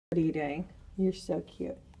What are you doing? You're so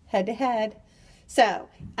cute. Head to head. So,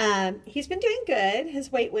 he's been doing good.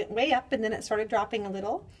 His weight went way up and then it started dropping a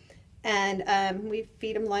little. And we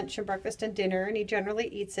feed him lunch and breakfast and dinner, and he generally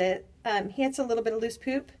eats it. He has a little bit of loose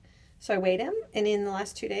poop, so I weighed him, and in the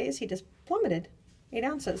last 2 days, he just plummeted 8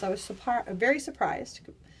 ounces. I was very surprised,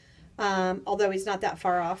 although he's not that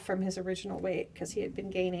far off from his original weight because he had been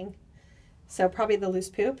gaining. So probably the loose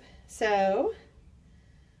poop. So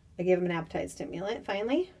I gave him an appetite stimulant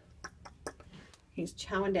finally. He's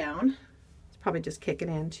chowing down. He's probably just kicking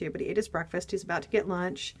in too, but he ate his breakfast. He's about to get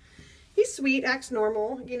lunch. He's sweet, acts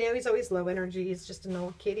normal. You know, he's always low energy. He's just an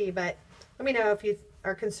old kitty, but let me know if you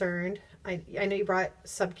are concerned. I know you brought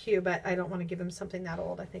Sub-Q, but I don't want to give him something that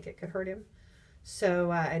old. I think it could hurt him.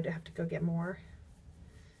 So I'd have to go get more.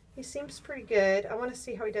 He seems pretty good. I want to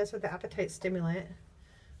see how he does with the appetite stimulant.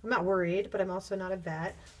 I'm not worried, but I'm also not a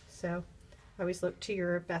vet. So I always look to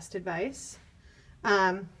your best advice.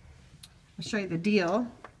 I'll show you the deal.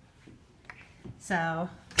 So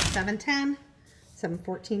 710,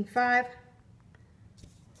 714.5,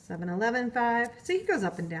 711.5. See, he goes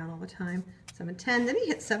up and down all the time. 710. Then he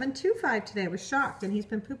hit 725 today. I was shocked, and he's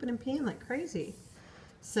been pooping and peeing like crazy.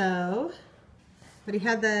 So, but he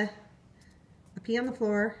had a pee on the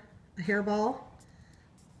floor, a hairball,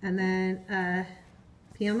 and then a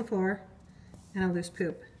pee on the floor, and a loose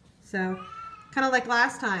poop. So, kind of like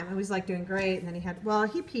last time, it was like doing great, and then he had, well,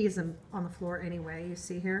 he pees him on the floor anyway, you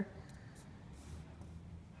see here.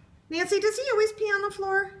 Nancy, does he always pee on the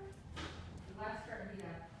floor?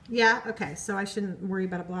 Yeah, okay, so I shouldn't worry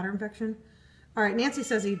about a bladder infection. All right, Nancy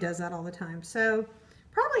says he does that all the time, so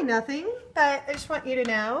probably nothing, but I just want you to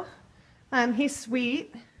know he's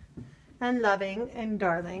sweet and loving and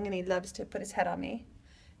darling, and he loves to put his head on me,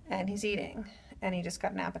 and he's eating, and he just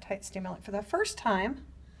got an appetite stimulant for the first time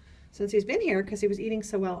since he's been here because he was eating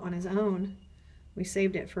so well on his own. We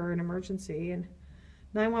saved it for an emergency, and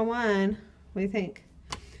 911, what do you think?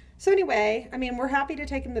 So anyway, I mean, we're happy to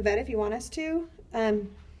take him to the vet if you want us to.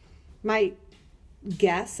 My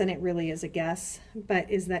guess, and it really is a guess, but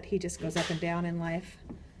is that he just goes up and down in life,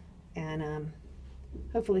 and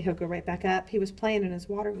hopefully he'll go right back up. He was playing in his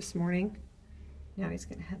water this morning. Now he's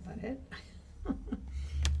gonna headbutt it.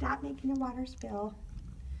 Stop making the water spill.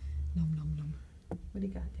 Nom nom nom. What do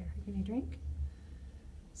you got there? You gonna drink?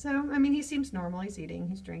 So, I mean, he seems normal. He's eating,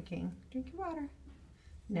 he's drinking. Drink your water.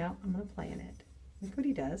 No, I'm gonna play in it. Look what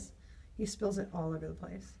he does. He spills it all over the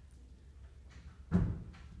place. So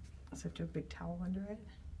I have to have a big towel under it.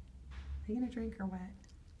 Are you gonna drink or what?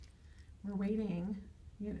 We're waiting.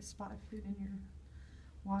 You got a spot of food in your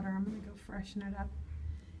water. I'm gonna go freshen it up.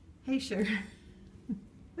 Hey, sugar.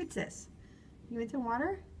 What's this? You want some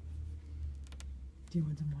water? Do you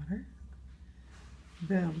want some water?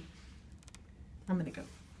 Boom. I'm gonna go.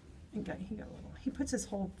 He got a little. He puts his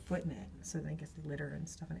whole foot in it, so then it gets litter and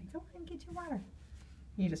stuff in it. Go ahead and get your water.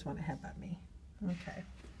 You just want to headbutt me. Okay.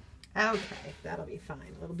 Okay, that'll be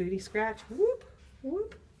fine. A little booty scratch. Whoop,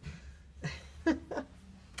 whoop.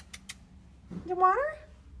 You water?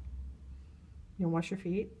 You wash your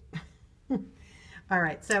feet? All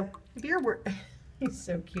right, so if you're he's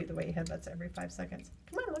so cute the way he headbutts every 5 seconds.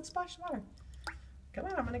 Come on, let's splash water. Come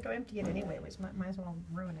on, I'm going to go empty it anyway. Might as well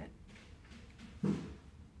ruin it.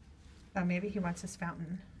 Oh, maybe he wants his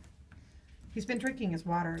fountain. He's been drinking his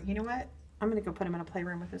water. You know what? I'm going to go put him in a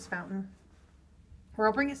playroom with his fountain. Or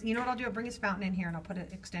I'll bring his, you know what I'll do? I'll bring his fountain in here and I'll put an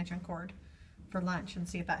extension cord for lunch and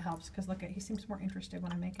see if that helps. Because look, he seems more interested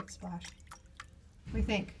when I make it splash. What do you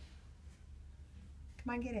think?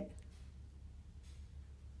 Come on, get it.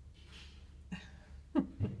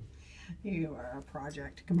 You are a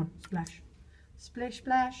project. Come on, splash. Splish,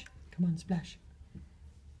 splash. Come on, splash.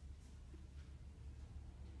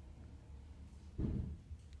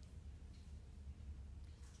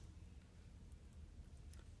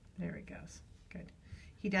 There he goes. Good.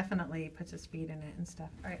 He definitely puts his feet in it and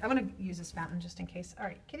stuff. All right, I'm going to use this fountain just in case. All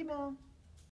right, kitty Mel.